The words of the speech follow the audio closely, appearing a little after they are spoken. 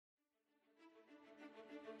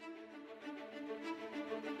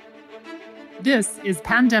This is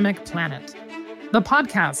Pandemic Planet, the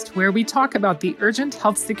podcast where we talk about the urgent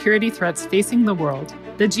health security threats facing the world,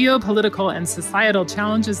 the geopolitical and societal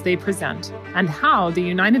challenges they present, and how the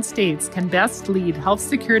United States can best lead health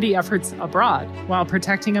security efforts abroad while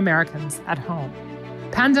protecting Americans at home.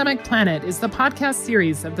 Pandemic Planet is the podcast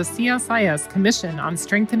series of the CSIS Commission on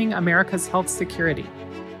Strengthening America's Health Security.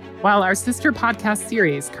 While our sister podcast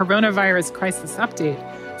series, Coronavirus Crisis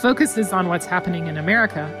Update, focuses on what's happening in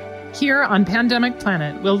America, here on Pandemic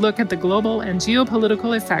Planet, we'll look at the global and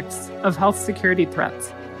geopolitical effects of health security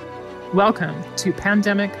threats. Welcome to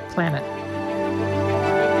Pandemic Planet.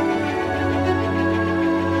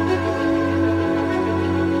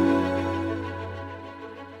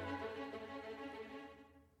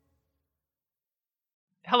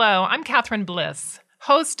 Hello, I'm Catherine Bliss,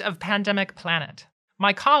 host of Pandemic Planet.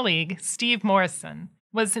 My colleague, Steve Morrison,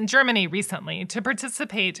 was in Germany recently to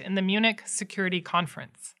participate in the Munich Security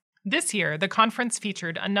Conference. This year, the conference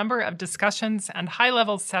featured a number of discussions and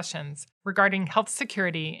high-level sessions regarding health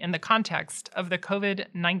security in the context of the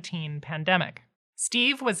COVID-19 pandemic.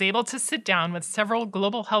 Steve was able to sit down with several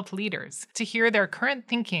global health leaders to hear their current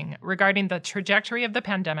thinking regarding the trajectory of the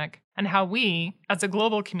pandemic and how we, as a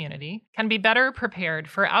global community, can be better prepared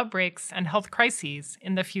for outbreaks and health crises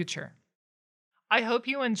in the future. I hope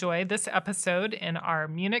you enjoy this episode in our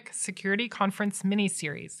Munich Security Conference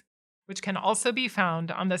mini-series, which can also be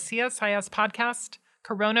found on the CSIS podcast,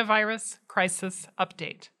 Coronavirus Crisis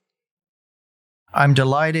Update. I'm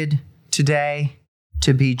delighted today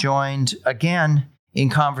to be joined again in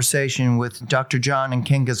conversation with Dr. John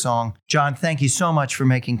Nkengasong. John, thank you so much for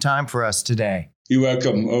making time for us today. You're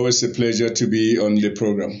welcome. Always a pleasure to be on the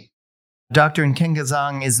program. Dr.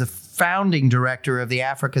 Nkengasong is the founding director of the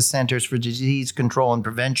Africa Centers for Disease Control and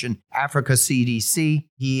Prevention, Africa CDC.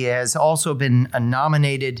 He has also been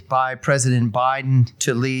nominated by President Biden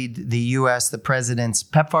to lead the U.S., the president's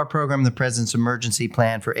PEPFAR program, the president's emergency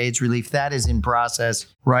plan for AIDS relief. That is in process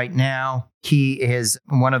right now. He is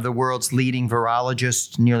one of the world's leading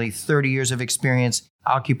virologists, nearly 30 years of experience,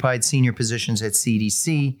 occupied senior positions at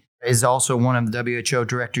CDC, is also one of the WHO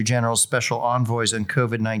Director General's special envoys on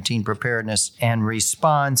COVID-19 preparedness and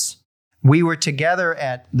response. We were together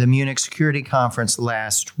at the Munich Security Conference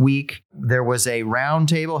last week. There was a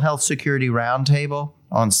roundtable, health security roundtable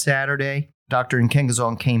on Saturday. Dr.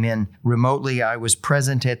 Nkengasong came in remotely. I was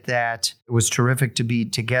present at that. It was terrific to be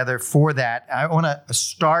together for that. I want to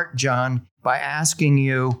start, John, by asking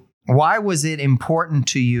you, why was it important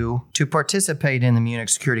to you to participate in the Munich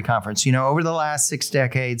Security Conference? You know, over the last 6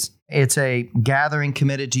 decades, it's a gathering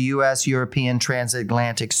committed to U.S., European,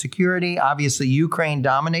 transatlantic security. Obviously, Ukraine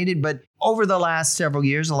dominated, but over the last several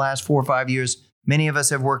years, the last 4 or 5 years, many of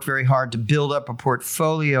us have worked very hard to build up a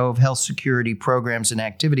portfolio of health security programs and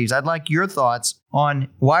activities. I'd like your thoughts on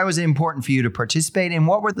why was it important for you to participate and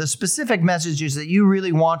what were the specific messages that you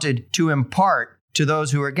really wanted to impart to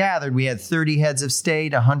those who were gathered. We had 30 heads of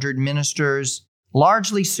state, 100 ministers,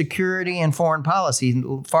 largely security and foreign policy,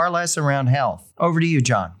 far less around health. Over to you,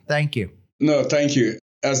 John. Thank you. No, thank you.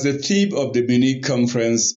 As the theme of the Munich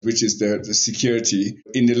conference, which is the security,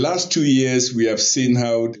 in the last 2 years, we have seen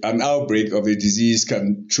how an outbreak of a disease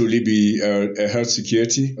can truly be a health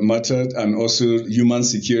security matter and also human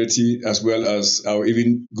security, as well as I'll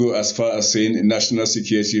even go as far as saying a national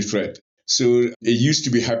security threat. So it used to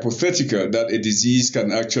be hypothetical that a disease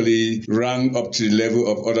can actually rank up to the level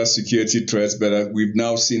of other security threats, but we've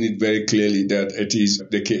now seen it very clearly that it is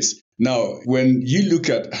the case. Now, when you look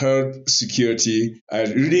at health security, I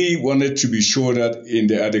really wanted to be sure that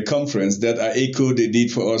at the conference that I echo the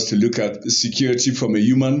need for us to look at security from a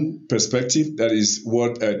human perspective. That is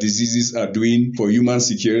what diseases are doing for human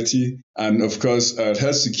security. And of course,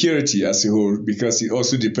 health security as a whole, because it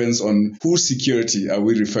also depends on whose security are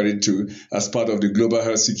we referring to as part of the global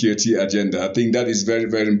health security agenda. I think that is very,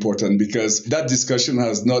 very important because that discussion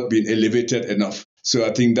has not been elevated enough. So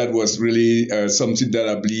I think that was really something that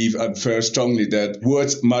I believe and felt strongly that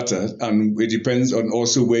words matter, and it depends on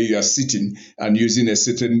also where you are sitting and using a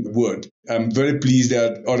certain word. I'm very pleased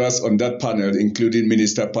that others on that panel, including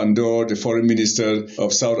Minister Pandor, the Foreign Minister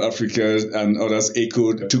of South Africa, and others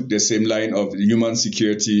took the same line of human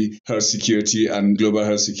security, health security, and global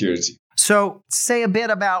health security. So say a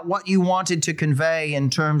bit about what you wanted to convey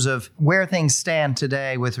in terms of where things stand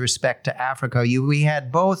today with respect to Africa. We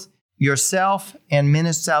had both yourself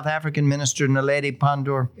and South African Minister Naledi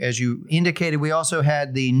Pandor, as you indicated. We also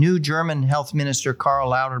had the new German Health Minister, Karl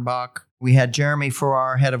Lauterbach. We had Jeremy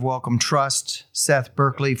Farrar, head of Wellcome Trust, Seth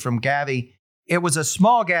Berkley from Gavi. It was a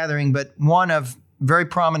small gathering, but one of very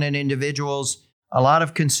prominent individuals a lot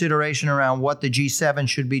of consideration around what the G7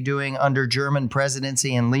 should be doing under German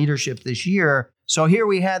presidency and leadership this year. So here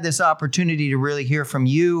we had this opportunity to really hear from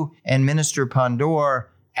you and Minister Pandor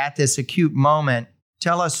at this acute moment.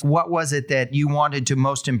 Tell us, what was it that you wanted to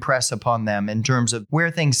most impress upon them in terms of where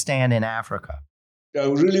things stand in Africa? I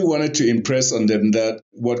really wanted to impress on them that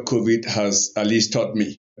what COVID has at least taught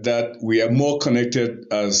me, that we are more connected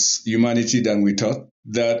as humanity than we thought,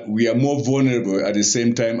 that we are more vulnerable at the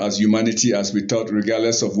same time as humanity as we thought,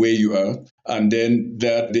 regardless of where you are, and then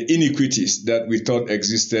that the inequities that we thought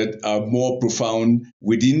existed are more profound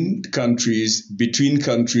within countries, between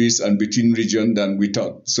countries, and between regions than we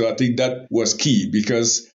thought. So I think that was key,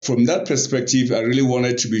 because from that perspective, I really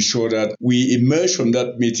wanted to be sure that we emerge from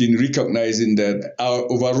that meeting recognizing that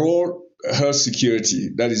our overall health security,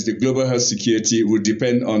 that is the global health security, will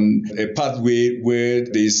depend on a pathway where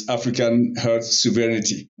there is African health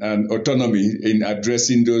sovereignty and autonomy in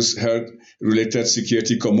addressing those health-related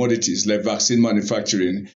security commodities like vaccine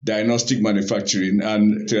manufacturing, diagnostic manufacturing,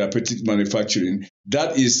 and therapeutic manufacturing.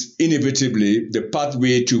 That is inevitably the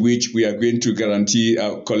pathway to which we are going to guarantee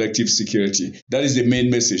our collective security. That is the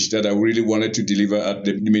main message that I really wanted to deliver at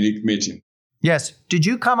the Munich meeting. Yes. Did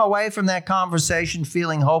you come away from that conversation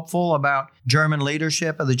feeling hopeful about German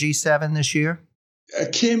leadership of the G7 this year? I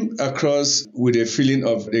came across with a feeling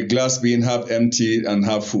of the glass being half empty and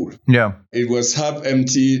half full. Yeah. It was half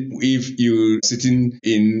empty if you're sitting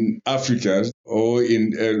in Africa or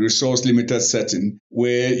in a resource-limited setting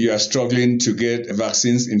where you are struggling to get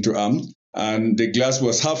vaccines into arms. And the glass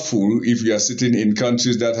was half full if you are sitting in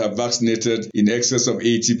countries that have vaccinated in excess of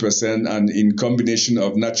 80%, and in combination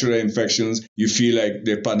of natural infections, you feel like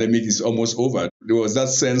the pandemic is almost over. There was that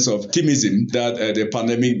sense of optimism that the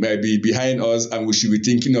pandemic might be behind us and we should be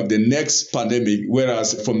thinking of the next pandemic.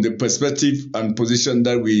 Whereas from the perspective and position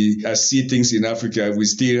that we see things in Africa, we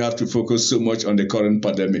still have to focus so much on the current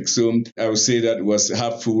pandemic. So I would say that it was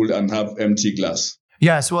half full and half empty glass.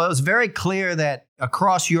 Yes, well, it was very clear that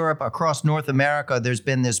across Europe, across North America, there's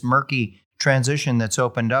been this murky transition that's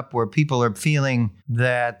opened up where people are feeling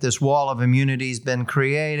that this wall of immunity has been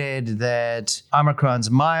created, that Omicron's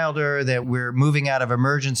milder, that we're moving out of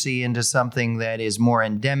emergency into something that is more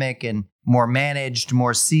endemic and more managed,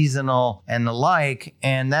 more seasonal, and the like.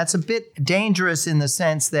 And that's a bit dangerous in the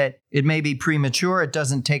sense that it may be premature. It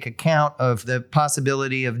doesn't take account of the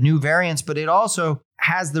possibility of new variants, but it also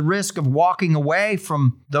has the risk of walking away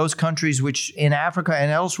from those countries which in Africa and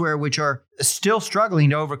elsewhere which are still struggling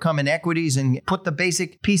to overcome inequities and put the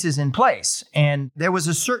basic pieces in place. And there was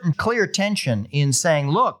a certain clear tension in saying,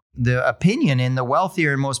 look, the opinion in the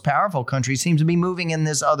wealthier and most powerful countries seems to be moving in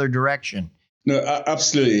this other direction. No,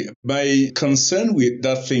 absolutely. My concern with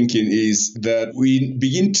that thinking is that we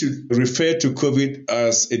begin to refer to COVID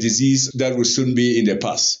as a disease that will soon be in the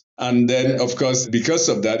past. And then, of course, because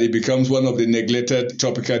of that, it becomes one of the neglected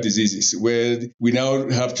tropical diseases where we now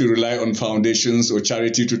have to rely on foundations or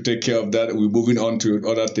charity to take care of that. We're moving on to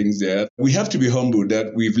other things there. We have to be humble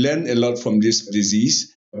that we've learned a lot from this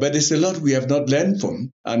disease. But there's a lot we have not learned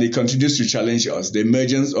from, and it continues to challenge us. The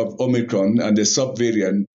emergence of Omicron and the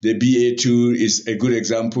subvariant, the BA2, is a good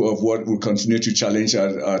example of what will continue to challenge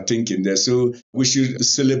our thinking there. So we should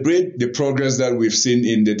celebrate the progress that we've seen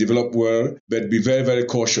in the developed world, but be very, very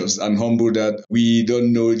cautious and humble that we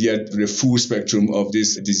don't know yet the full spectrum of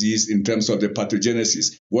this disease in terms of the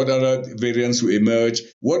pathogenesis. What other variants will emerge?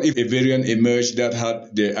 What if a variant emerged that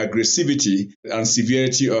had the aggressivity and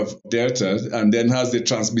severity of Delta and then has the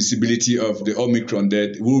transmissibility of the Omicron?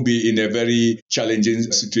 That will be in a very challenging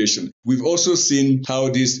situation. We've also seen how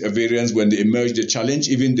these variants, when they emerge, they challenge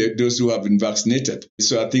even those who have been vaccinated.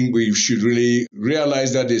 So I think we should really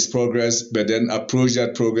realize that there's progress, but then approach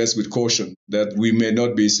that progress with caution, that we may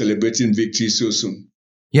not be celebrating victory so soon.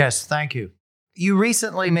 Yes, thank you. You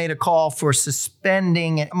recently made a call for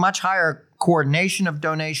suspending much higher coordination of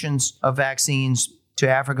donations of vaccines to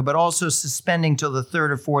Africa, but also suspending till the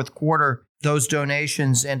third or fourth quarter those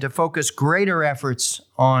donations and to focus greater efforts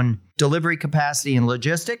on delivery capacity and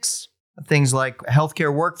logistics, things like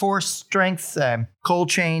healthcare workforce strength, cold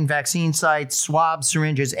chain, vaccine sites, swabs,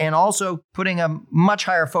 syringes, and also putting a much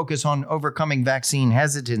higher focus on overcoming vaccine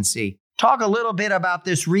hesitancy. Talk a little bit about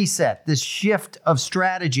this reset, this shift of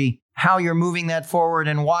strategy, how you're moving that forward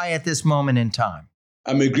and why at this moment in time.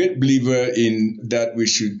 I'm a great believer in that we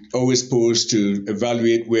should always pause to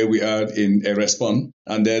evaluate where we are in a response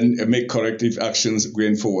and then make corrective actions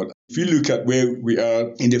going forward. If you look at where we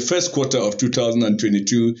are in the first quarter of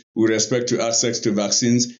 2022 with respect to access to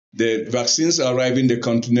vaccines, the vaccines are arriving the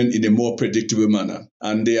continent in a more predictable manner.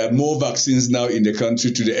 And there are more vaccines now in the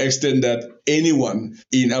country to the extent that anyone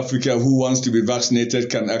in Africa who wants to be vaccinated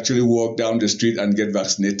can actually walk down the street and get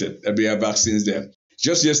vaccinated. There are vaccines there.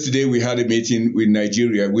 Just yesterday, we had a meeting with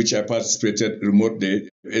Nigeria, which I participated remotely.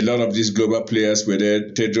 A lot of these global players were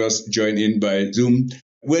there. Tedros joined in by Zoom,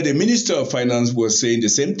 where the Minister of Finance was saying the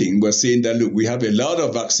same thing, was saying that, look, we have a lot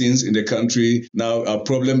of vaccines in the country. Now, our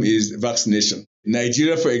problem is vaccination.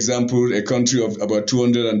 Nigeria, for example, a country of about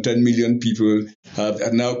 210 million people,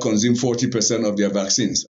 have now consumed 40% of their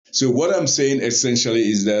vaccines. So what I'm saying essentially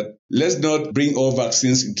is that let's not bring all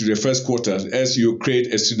vaccines into the first quarter as you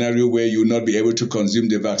create a scenario where you will not be able to consume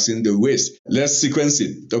the vaccine, the waste. Let's sequence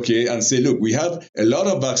it, okay, and say, look, we have a lot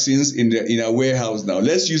of vaccines in our warehouse now.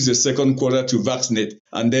 Let's use the second quarter to vaccinate.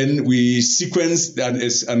 And then we sequence that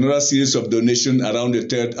as another series of donation around the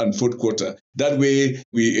third and fourth quarter. That way,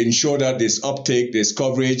 we ensure that there's uptake, there's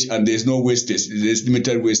coverage, and there's no wastage. There's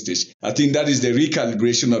limited wastage. I think that is the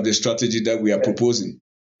recalibration of the strategy that we are proposing.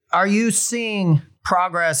 Are you seeing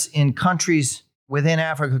progress in countries within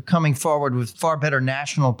Africa coming forward with far better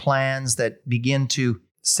national plans that begin to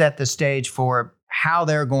set the stage for how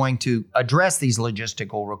they're going to address these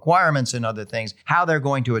logistical requirements and other things, how they're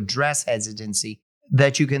going to address hesitancy,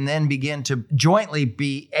 that you can then begin to jointly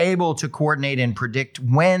be able to coordinate and predict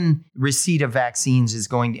when receipt of vaccines is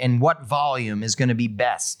going and what volume is going to be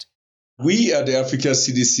best? We at the Africa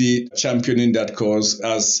CDC championing that cause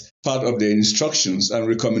as part of the instructions and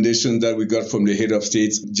recommendations that we got from the head of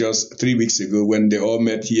states just 3 weeks ago when they all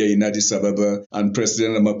met here in Addis Ababa, and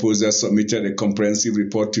President Ramaphosa submitted a comprehensive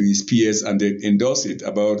report to his peers and they endorsed it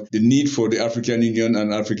about the need for the African Union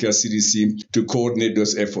and Africa CDC to coordinate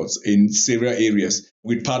those efforts in several areas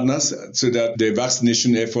with partners so that the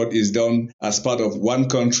vaccination effort is done as part of one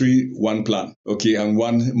country, one plan, okay, and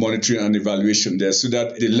one monitoring and evaluation there so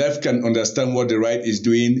that the left can understand what the right is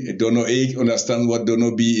doing, donor A understand what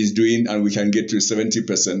donor B is doing, and we can get to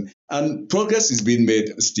 70%. And progress is being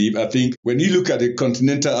made, Steve. I think when you look at the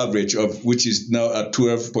continental average of which is now at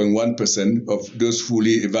 12.1% of those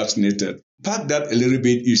fully vaccinated, pack that a little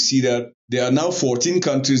bit, you see that there are now 14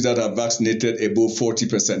 countries that have vaccinated above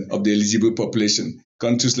 40% of the eligible population.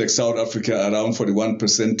 Countries like South Africa around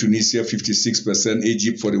 41%, Tunisia 56%,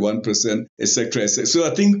 Egypt 41%, etc., etc. So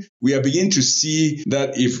I think we are beginning to see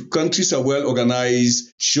that if countries are well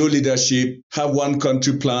organized, show leadership, have one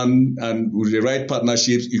country plan, and with the right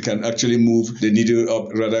partnerships, you can actually move the needle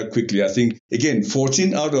up rather quickly. I think, again,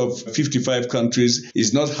 14 out of 55 countries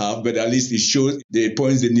is not half, but at least it shows it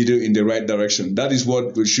points the needle in the right direction. That is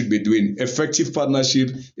what we should be doing. Effective partnership,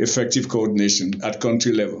 effective coordination at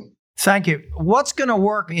country level. Thank you. What's going to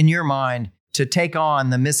work in your mind to take on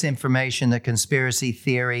the misinformation, the conspiracy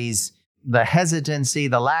theories, the hesitancy,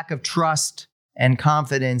 the lack of trust and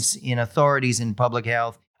confidence in authorities in public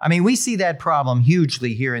health? I mean, we see that problem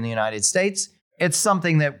hugely here in the United States. It's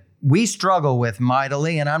something that we struggle with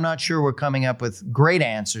mightily, and I'm not sure we're coming up with great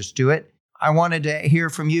answers to it. I wanted to hear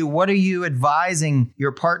from you. What are you advising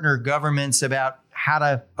your partner governments about how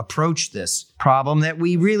to approach this problem that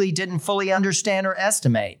we really didn't fully understand or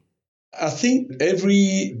estimate? I think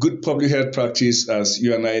every good public health practice, as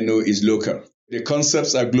you and I know, is local. The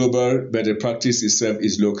concepts are global, but the practice itself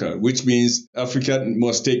is local, which means Africa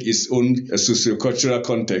must take its own sociocultural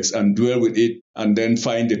context and dwell with it and then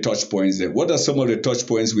find the touch points there. What are some of the touch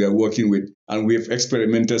points we are working with? And we have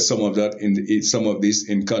experimented some of that in some of these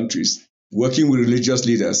in countries. Working with religious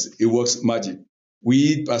leaders, it works magic.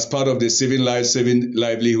 We, as part of the Saving Lives, Saving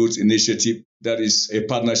Livelihoods initiative, that is a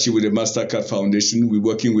partnership with the MasterCard Foundation. We're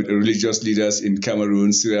working with religious leaders in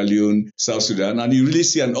Cameroon, Sierra Leone, South Sudan, and you really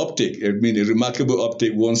see an uptake. I mean, a remarkable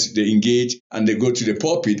uptake once they engage and they go to the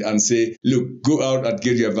pulpit and say, look, go out and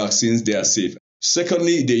get your vaccines, they are safe.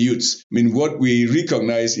 Secondly, the youths. I mean, what we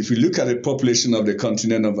recognize, if you look at the population of the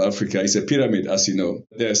continent of Africa, it's a pyramid, as you know.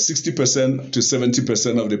 There are 60% to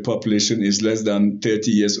 70% of the population is less than 30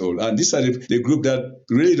 years old. And these are the group that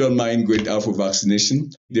really don't mind going out for vaccination.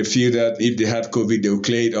 They feel that if they had COVID, they will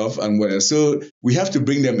clear it off and whatever. So we have to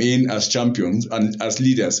bring them in as champions and as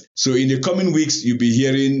leaders. So in the coming weeks, you'll be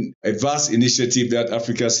hearing a vast initiative that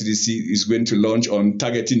Africa CDC is going to launch on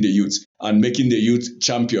targeting the youth and making the youth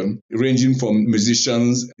champion, ranging from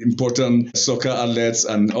musicians, important soccer athletes,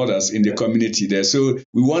 and others in the community there. So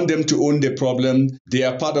we want them to own the problem. They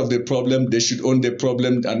are part of the problem. They should own the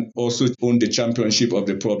problem and also own the championship of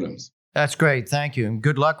the problems. That's great. Thank you. And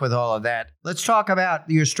good luck with all of that. Let's talk about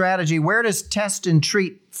your strategy. Where does test and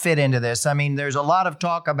treat fit into this? I mean, there's a lot of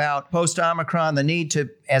talk about post-Omicron, the need to,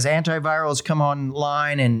 as antivirals come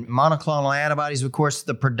online and monoclonal antibodies, of course,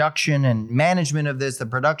 the production and management of this, the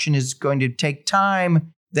production is going to take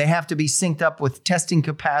time. They have to be synced up with testing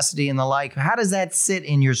capacity and the like. How does that sit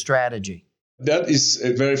in your strategy? That is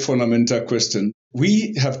a very fundamental question.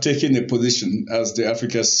 We have taken a position as the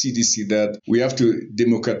Africa CDC that we have to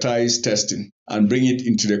democratize testing and bring it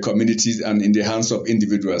into the communities and in the hands of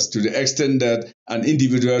individuals, to the extent that an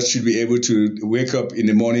individual should be able to wake up in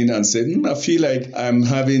the morning and say, I feel like I'm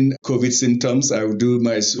having COVID symptoms. I will do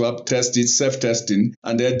my swab test, self-testing,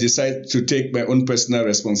 and then decide to take my own personal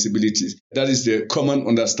responsibilities. That is the common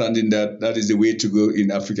understanding that is the way to go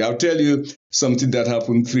in Africa. I'll tell you something that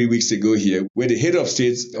happened 3 weeks ago here, where the head of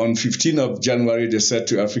states on 15th of January, they said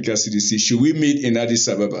to Africa CDC, should we meet in Addis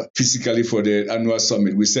Ababa physically for the annual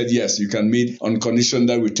summit? We said, yes, you can meet on condition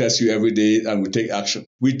that we test you every day and we take action.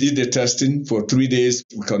 We did the testing for 3 days.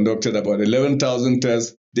 We conducted about 11,000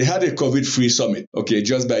 tests. They had a COVID-free summit,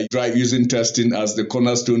 just by using testing as the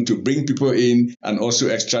cornerstone to bring people in and also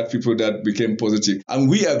extract people that became positive. And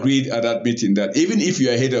we agreed at that meeting that even if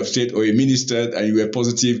you're a head of state or a minister and you were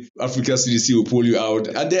positive, Africa CDC will pull you out.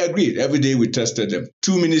 And they agreed. Every day we tested them.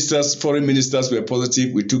 2 ministers, foreign ministers were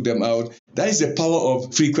positive. We took them out. That is the power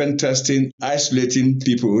of frequent testing, isolating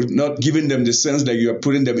people, not giving them the sense that you are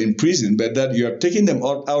putting them in prison, but that you are taking them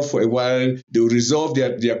out for a while. They will resolve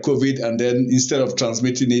their COVID, and then instead of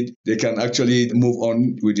transmitting it, they can actually move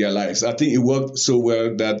on with their lives. I think it worked so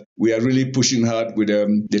well that we are really pushing hard with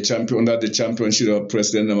under the championship of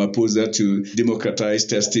President Ramaphosa to democratize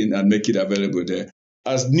testing and make it available there.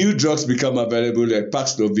 As new drugs become available, like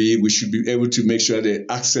Paxlovid, we should be able to make sure they're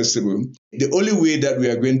accessible. The only way that we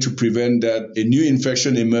are going to prevent that a new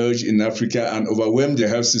infection emerge in Africa and overwhelm the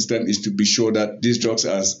health system is to be sure that these drugs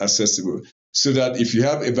are accessible. So that if you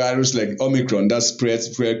have a virus like Omicron that spreads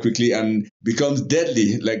very quickly and becomes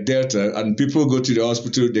deadly like Delta, and people go to the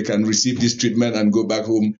hospital, they can receive this treatment and go back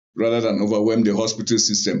home rather than overwhelm the hospital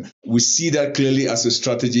system. We see that clearly as a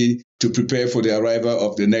strategy to prepare for the arrival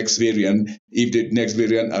of the next variant, if the next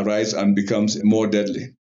variant arrives and becomes more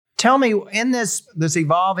deadly. Tell me, in this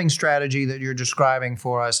evolving strategy that you're describing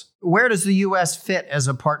for us, where does the U.S. fit as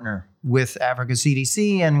a partner with Africa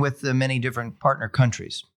CDC and with the many different partner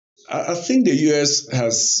countries? I think the U.S.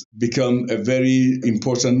 has become a very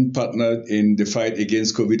important partner in the fight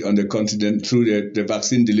against COVID on the continent through the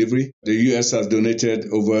vaccine delivery. The U.S. has donated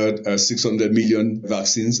over 600 million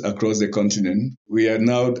vaccines across the continent. We are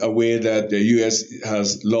now aware that the U.S.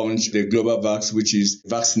 has launched the GlobalVax, which is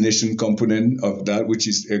vaccination component of that, which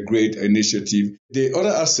is a great initiative. The other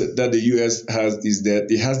asset that the U.S. has is that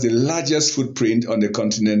it has the largest footprint on the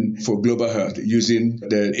continent for global health, using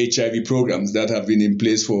the HIV programs that have been in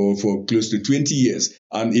place for close to 20 years.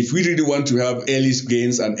 And if we really want to have early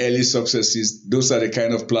gains and early successes, those are the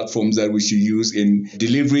kind of platforms that we should use in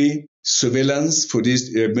delivery, surveillance for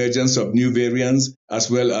this emergence of new variants,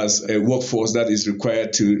 as well as a workforce that is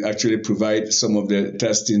required to actually provide some of the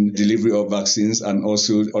testing, delivery of vaccines, and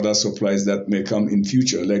also other supplies that may come in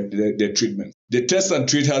future, like the treatment. The test and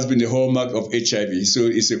treat has been the hallmark of HIV, so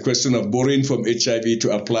it's a question of borrowing from HIV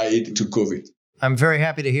to apply it to COVID. I'm very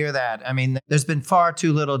happy to hear that. I mean, there's been far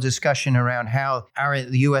too little discussion around how the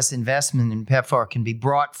U.S. investment in PEPFAR can be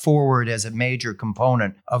brought forward as a major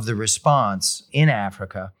component of the response in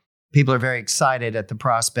Africa. People are very excited at the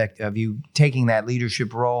prospect of you taking that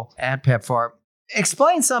leadership role at PEPFAR.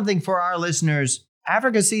 Explain something for our listeners.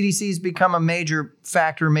 Africa CDC has become a major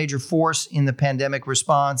factor, major force in the pandemic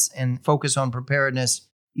response and focus on preparedness.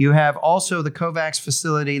 You have also the COVAX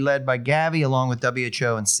facility led by Gavi, along with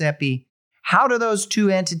WHO and CEPI. How do those two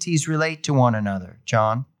entities relate to one another,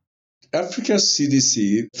 John? Africa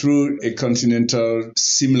CDC, through a continental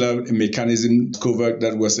similar mechanism COVAX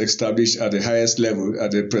that was established at the highest level,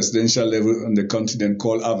 at the presidential level on the continent,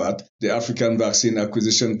 called AVAT, the African Vaccine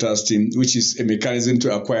Acquisition Task Team, which is a mechanism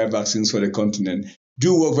to acquire vaccines for the continent,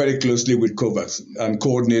 do work very closely with COVAX and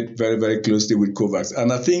coordinate very, very closely with COVAX.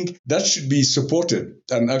 And I think that should be supported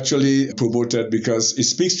and actually promoted, because it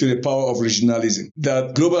speaks to the power of regionalism,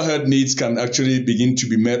 that global health needs can actually begin to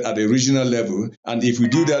be met at a regional level. And if we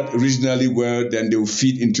do that regionally well, then they will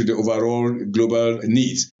feed into the overall global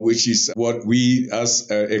needs, which is what we as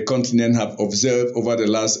a continent have observed over the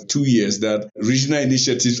last 2 years, that regional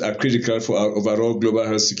initiatives are critical for our overall global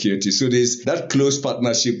health security. So there's that close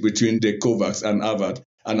partnership between the COVAX and AVAT.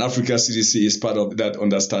 And Africa CDC is part of that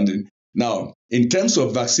understanding. Now, in terms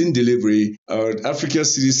of vaccine delivery, Africa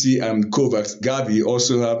CDC and COVAX, Gavi,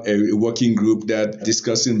 also have a working group that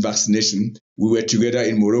discussing vaccination. We were together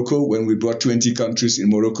in Morocco when we brought 20 countries in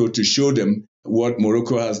Morocco to show them what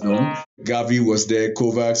Morocco has done. Gavi was there,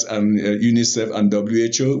 COVAX and UNICEF and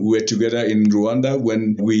WHO. We were together in Rwanda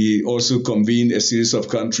when we also convened a series of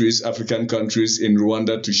countries, African countries in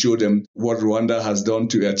Rwanda, to show them what Rwanda has done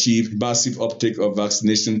to achieve massive uptake of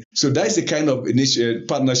vaccination. So that is the kind of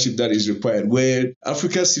partnership that is required, where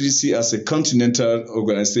Africa CDC as a continental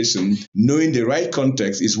organization, knowing the right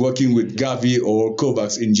context, is working with Gavi or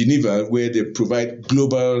COVAX in Geneva, where they provide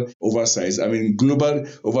global oversight. I mean, global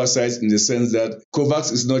oversight in the sense that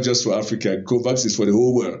COVAX is not just for Africa, COVAX is for the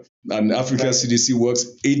whole world. And Africa CDC works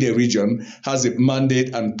in the region, has a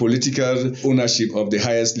mandate and political ownership of the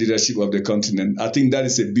highest leadership of the continent. I think that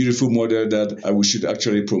is a beautiful model that we should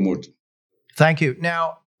actually promote. Thank you.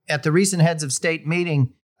 Now, at the recent Heads of State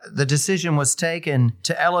meeting, the decision was taken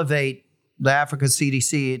to elevate the Africa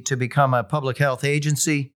CDC to become a public health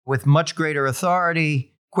agency with much greater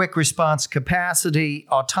authority, quick response capacity,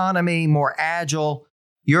 autonomy, more agile.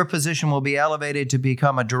 Your position will be elevated to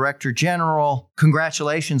become a director general.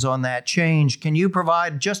 Congratulations on that change. Can you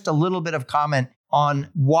provide just a little bit of comment on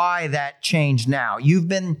why that change now? You've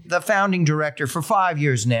been the founding director for 5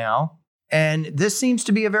 years now, and this seems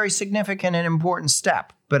to be a very significant and important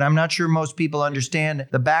step, but I'm not sure most people understand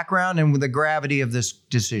the background and the gravity of this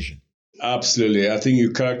decision. Absolutely. I think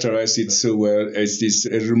you characterize it so well. It's this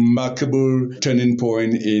remarkable turning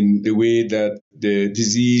point in the way that the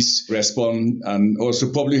disease response and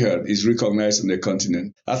also public health is recognized on the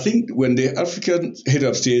continent. I think when the African head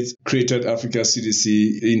of state created Africa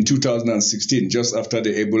CDC in 2016, just after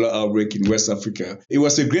the Ebola outbreak in West Africa, it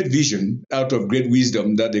was a great vision out of great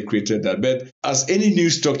wisdom that they created that. But as any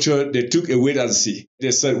new structure, they took a wait and see.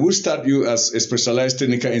 They said, we'll start you as a specialized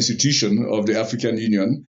technical institution of the African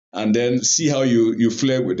Union, and then see how you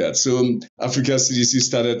flare with that. So Africa CDC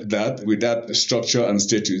started that with that structure and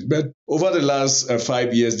status. But over the last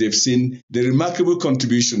 5 years, they've seen the remarkable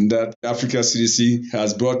contribution that Africa CDC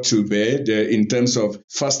has brought to bear in terms of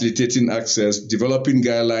facilitating access, developing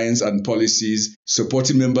guidelines and policies,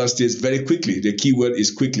 supporting member states very quickly. The key word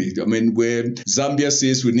is quickly. I mean, where Zambia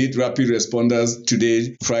says we need rapid responders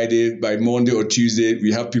today, Friday, by Monday or Tuesday,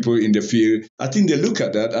 we have people in the field. I think they look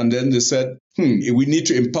at that and then they said, we need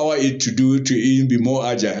to empower it to even be more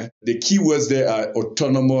agile. The key words there are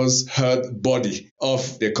autonomous health body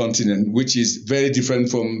of the continent, which is very different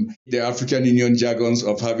from the African Union jargons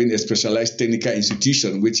of having a specialized technical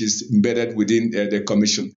institution, which is embedded within the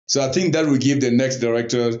commission. So I think that will give the next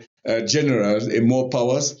director general more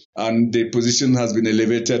powers, and the position has been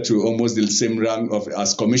elevated to almost the same rank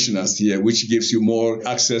as commissioners here, which gives you more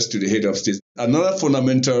access to the head of state. Another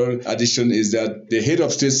fundamental addition is that the head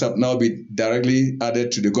of states have now been directly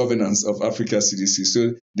added to the governance of Africa CDC.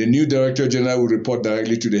 So the new director general will report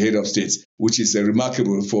directly to the head of states, which is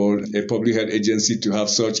remarkable for a public health agency to have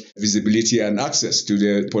such visibility and access to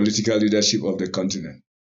the political leadership of the continent.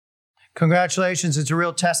 Congratulations. It's a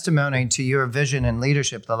real testimony to your vision and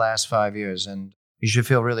leadership the last 5 years, and you should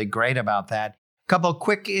feel really great about that. A couple of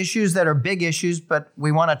quick issues that are big issues, but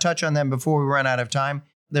we want to touch on them before we run out of time.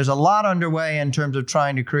 There's a lot underway in terms of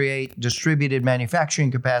trying to create distributed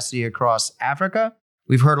manufacturing capacity across Africa.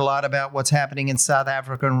 We've heard a lot about what's happening in South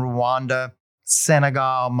Africa and Rwanda,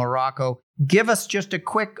 Senegal, Morocco. Give us just a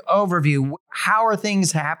quick overview. How are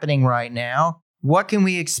things happening right now? What can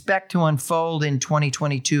we expect to unfold in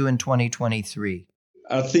 2022 and 2023?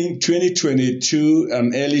 I think 2022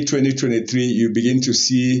 and early 2023, you begin to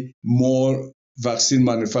see more vaccine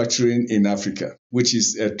manufacturing in Africa, which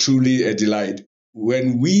is truly a delight.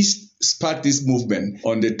 When we sparked this movement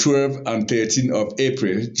on the 12th and 13th of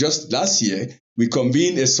April, just last year, we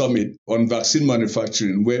convened a summit on vaccine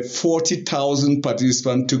manufacturing where 40,000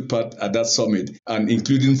 participants took part at that summit, and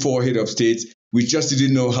including 4 heads of states. We just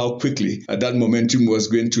didn't know how quickly that momentum was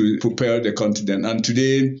going to propel the continent. And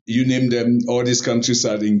today, you name them, all these countries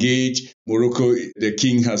are engaged. Morocco, the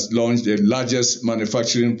king has launched the largest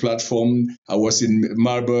manufacturing platform. I was in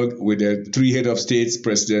Marburg with the 3 heads of states,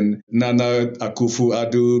 President Nana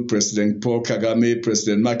Akufo-Addo, President Paul Kagame,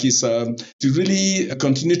 President Macky Sall, to really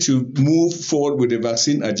continue to move forward with the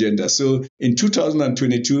vaccine agenda. So in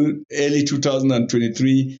 2022, early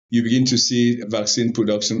 2023, you begin to see vaccine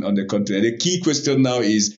production on the continent. The key question now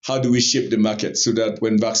is, how do we shape the market so that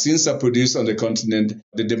when vaccines are produced on the continent,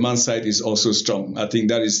 the demand side is also strong? I think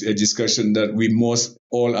that is a discussion that we must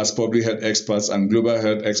all, as public health experts and global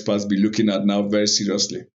health experts, be looking at now very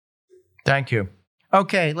seriously. Thank you.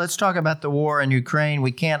 Okay, let's talk about the war in Ukraine.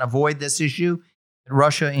 We can't avoid this issue.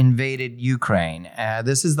 Russia invaded Ukraine.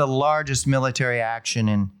 This is the largest military action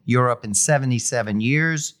in Europe in 77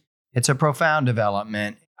 years. It's a profound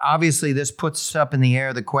development. Obviously, this puts up in the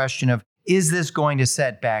air the question of, is this going to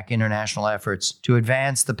set back international efforts to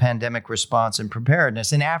advance the pandemic response and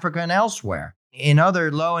preparedness in Africa and elsewhere, in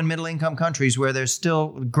other low and middle income countries where there's still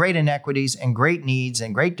great inequities and great needs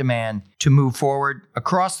and great demand to move forward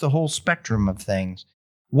across the whole spectrum of things?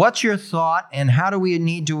 What's your thought, and how do we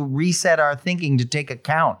need to reset our thinking to take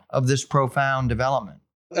account of this profound development?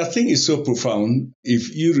 I think it's so profound.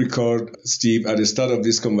 If you recall, Steve, at the start of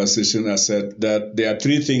this conversation, I said that there are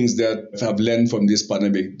three things that I've learned from this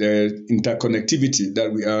pandemic. The interconnectivity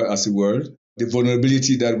that we are as a world, the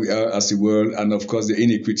vulnerability that we are as a world, and of course, the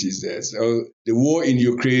inequities there. So the war in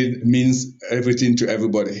Ukraine means everything to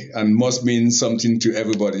everybody and must mean something to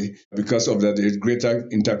everybody because of that the greater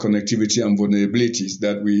interconnectivity and vulnerabilities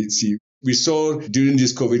that we see. We saw during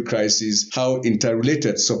this COVID crisis how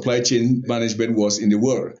interrelated supply chain management was in the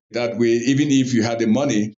world. That way, even if you had the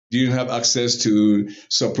money, you didn't have access to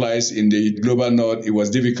supplies in the global north, it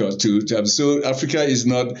was difficult to have. So Africa is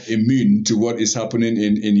not immune to what is happening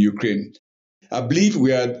in Ukraine. I believe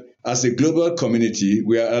we are, as a global community,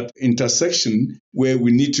 we are at intersection where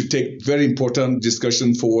we need to take very important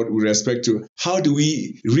discussion forward with respect to how do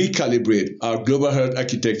we recalibrate our global health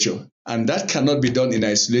architecture. And that cannot be done in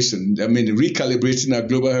isolation. I mean, recalibrating our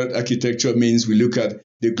global health architecture means we look at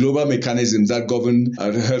the global mechanisms that govern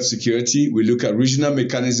our health security. We look at regional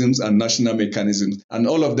mechanisms and national mechanisms. And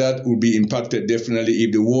all of that will be impacted definitely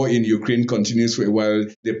if the war in Ukraine continues for a while.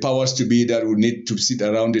 The powers to be that will need to sit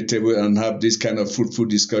around the table and have this kind of fruitful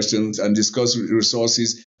discussions and discuss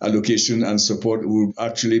resources, allocation and support will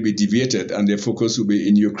actually be deviated and the focus will be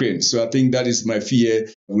in Ukraine. So I think that is my fear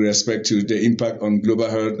with respect to the impact on global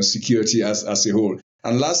health security as a whole.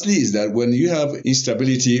 And lastly is that when you have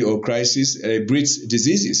instability or crisis, it breeds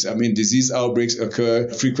diseases. I mean, disease outbreaks occur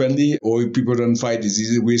frequently or people don't fight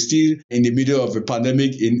diseases. We're still in the middle of a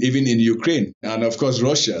pandemic even in Ukraine and of course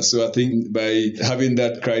Russia. So I think by having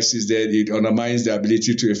that crisis there, it undermines the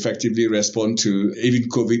ability to effectively respond to even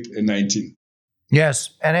COVID-19.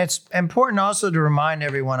 Yes, and it's important also to remind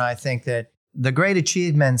everyone, I think, that the great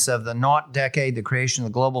achievements of the Naught decade, the creation of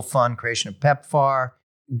the Global Fund, creation of PEPFAR,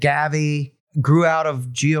 Gavi, grew out of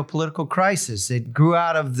geopolitical crisis. It grew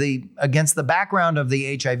out of against the background of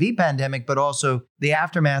the HIV pandemic, but also the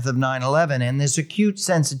aftermath of 9/11 and this acute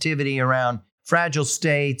sensitivity around fragile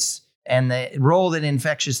states and the role that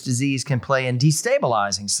infectious disease can play in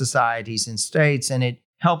destabilizing societies and states. And it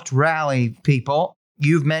helped rally people.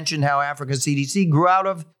 You've mentioned how Africa CDC grew out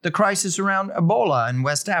of the crisis around Ebola in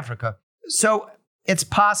West Africa. So it's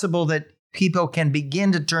possible that people can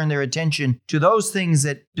begin to turn their attention to those things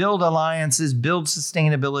that build alliances, build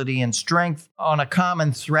sustainability and strength on a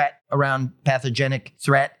common threat around pathogenic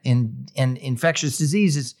threat in infectious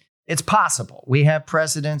diseases. It's possible. We have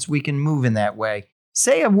precedents. We can move in that way.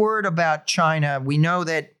 Say a word about China. We know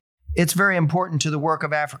that it's very important to the work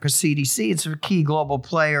of Africa CDC. It's a key global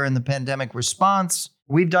player in the pandemic response.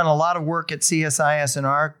 We've done a lot of work at CSIS and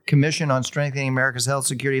our Commission on Strengthening America's Health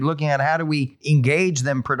Security, looking at how do we engage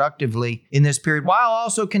them productively in this period, while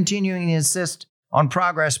also continuing to insist on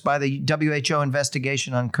progress by the WHO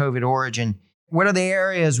investigation on COVID origin. What are the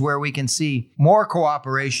areas where we can see more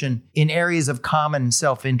cooperation in areas of common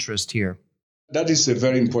self-interest here? That is a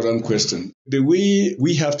very important question. The way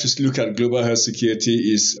we have to look at global health security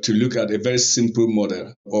is to look at a very simple model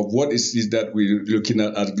of what is it that we're looking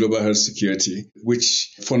at global health security,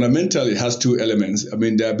 which fundamentally has two elements. I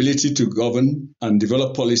mean, the ability to govern and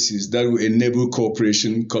develop policies that will enable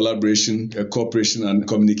cooperation, collaboration, cooperation, and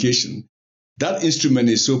communication. That instrument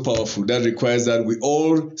is so powerful that requires that we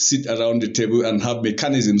all sit around the table and have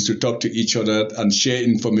mechanisms to talk to each other and share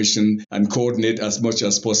information and coordinate as much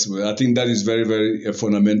as possible. I think that is very, very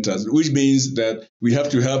fundamental, which means that we have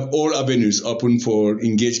to have all avenues open for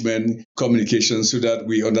engagement, communication, so that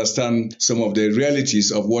we understand some of the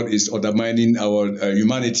realities of what is undermining our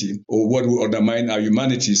humanity or what will undermine our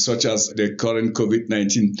humanity, such as the current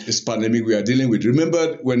COVID-19 this pandemic we are dealing with.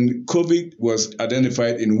 Remember, when COVID was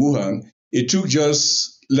identified in Wuhan, it took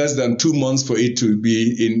just less than 2 months for it to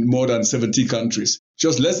be in more than 70 countries.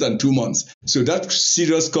 Just less than 2 months. So that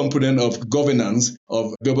serious component of governance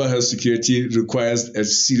of global health security requires a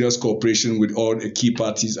serious cooperation with all the key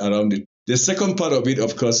parties around it. The second part of it,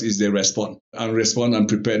 of course, is the response and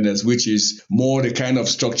preparedness, which is more the kind of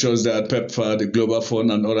structures that PEPFAR, the Global Fund,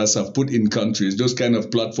 and others have put in countries. Those kind of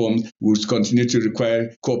platforms will continue to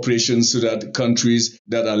require cooperation so that countries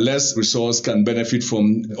that are less resourced can benefit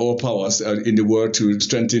from all powers in the world to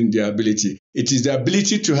strengthen their ability. It is the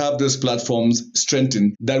ability to have those platforms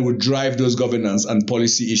strengthened that will drive those governance and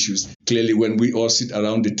policy issues clearly when we all sit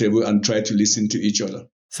around the table and try to listen to each other.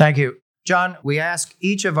 Thank you. John, we ask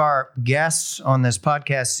each of our guests on this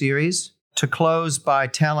podcast series to close by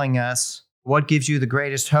telling us what gives you the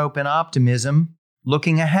greatest hope and optimism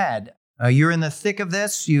looking ahead. You're in the thick of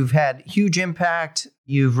this. You've had huge impact.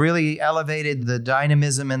 You've really elevated the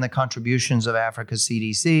dynamism and the contributions of Africa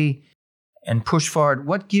CDC and push forward.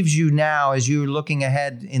 What gives you now, as you're looking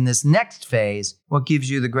ahead in this next phase, what gives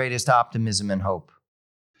you the greatest optimism and hope?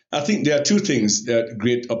 I think there are two things that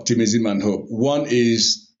great optimism and hope. One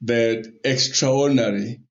is the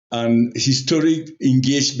extraordinary and historic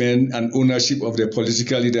engagement and ownership of the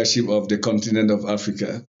political leadership of the continent of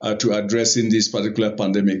Africa to addressing this particular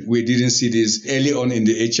pandemic. We didn't see this early on in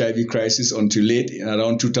the HIV crisis until late,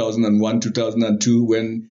 around 2001, 2002,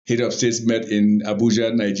 when head of states met in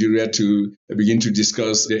Abuja, Nigeria, to begin to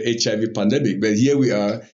discuss the HIV pandemic. But here we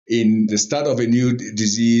are in the start of a new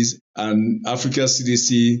disease, and Africa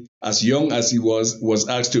CDC, as young as he was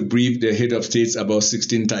asked to brief the head of states about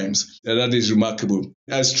 16 times. That is remarkable.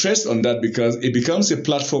 I stress on that because it becomes a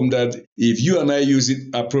platform that if you and I use it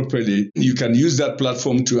appropriately, you can use that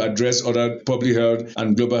platform to address other public health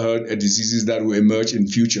and global health diseases that will emerge in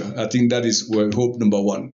future. I think that is hope number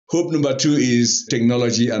one. Hope number two is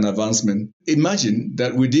technology and advancement. Imagine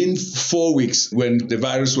that within 4 weeks, when the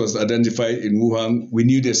virus was identified in Wuhan, we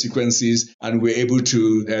knew the sequences and were able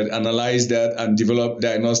to analyze that and develop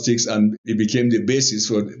diagnostics, and it became the basis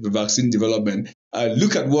for the vaccine development.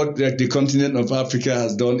 Look at what the continent of Africa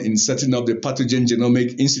has done in setting up the Pathogen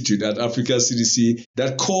Genomic Institute at Africa CDC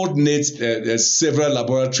that coordinates several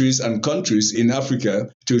laboratories and countries in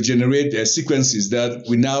Africa to generate sequences that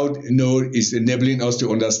we now know is enabling us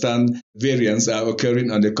to understand variants are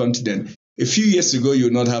occurring on the continent. A few years ago, you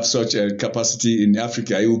would not have such a capacity in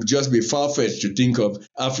Africa. It would just be far-fetched to think of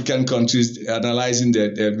African countries analyzing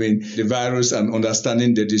the virus and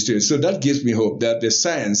understanding the disease. So that gives me hope that the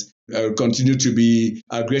science will continue to be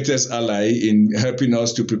our greatest ally in helping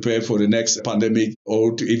us to prepare for the next pandemic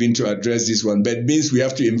or even to address this one. But it means we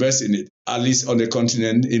have to invest in it, at least on the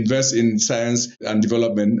continent, invest in science and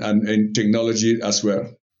development and in technology as well.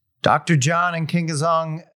 Dr. John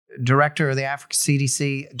Nkingazong, Director of the Africa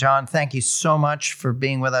CDC. John, thank you so much for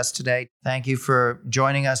being with us today. Thank you for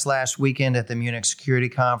joining us last weekend at the Munich Security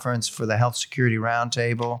Conference for the Health Security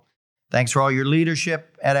Roundtable. Thanks for all your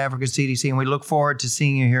leadership at Africa CDC, and we look forward to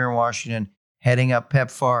seeing you here in Washington, heading up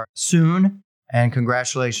PEPFAR soon, and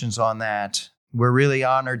congratulations on that. We're really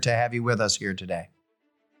honored to have you with us here today.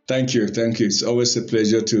 Thank you. Thank you. It's always a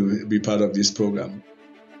pleasure to be part of this program.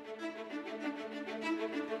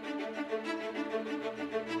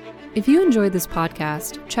 If you enjoyed this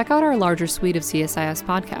podcast, check out our larger suite of CSIS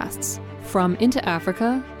podcasts. From Into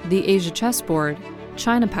Africa, The Asia Chessboard,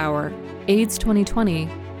 China Power, AIDS 2020,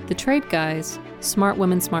 The Trade Guys, Smart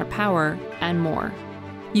Women, Smart Power, and more.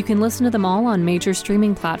 You can listen to them all on major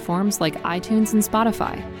streaming platforms like iTunes and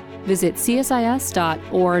Spotify. Visit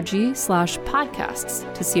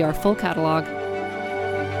csis.org/podcasts to see our full catalog